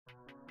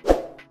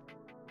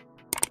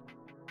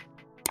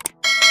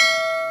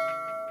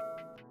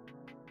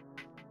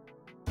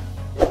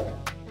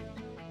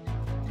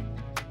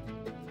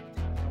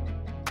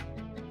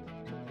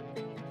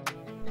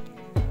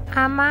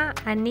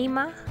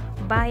Anima,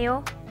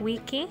 bio,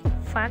 wiki,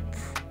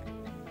 facts.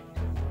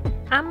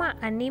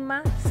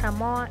 Anima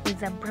Asamoah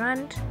is a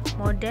brand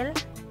model,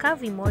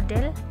 curvy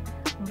model,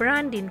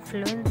 brand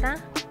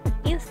influencer,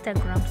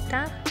 Instagram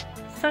star,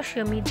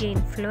 social media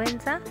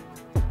influencer.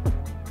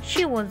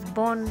 She was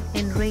born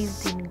and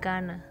raised in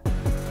Ghana.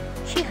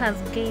 She has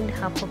gained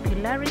her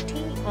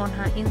popularity on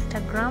her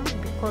Instagram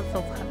because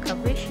of her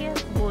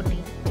curvaceous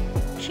body.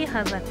 She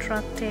has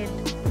attracted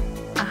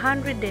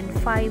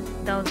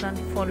 105,000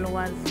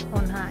 followers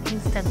on her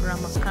Instagram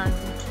account.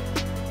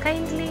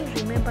 Kindly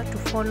remember to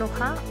follow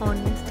her on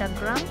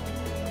Instagram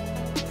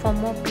for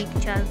more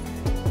pictures.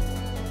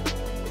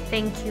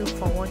 Thank you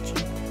for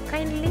watching.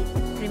 Kindly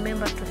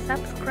remember to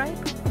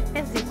subscribe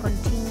as you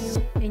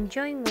continue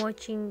enjoying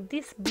watching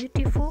this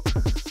beautiful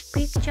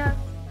picture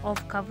of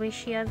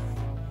curvaceous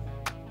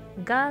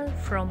girl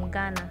from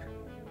Ghana.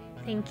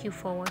 Thank you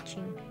for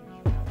watching.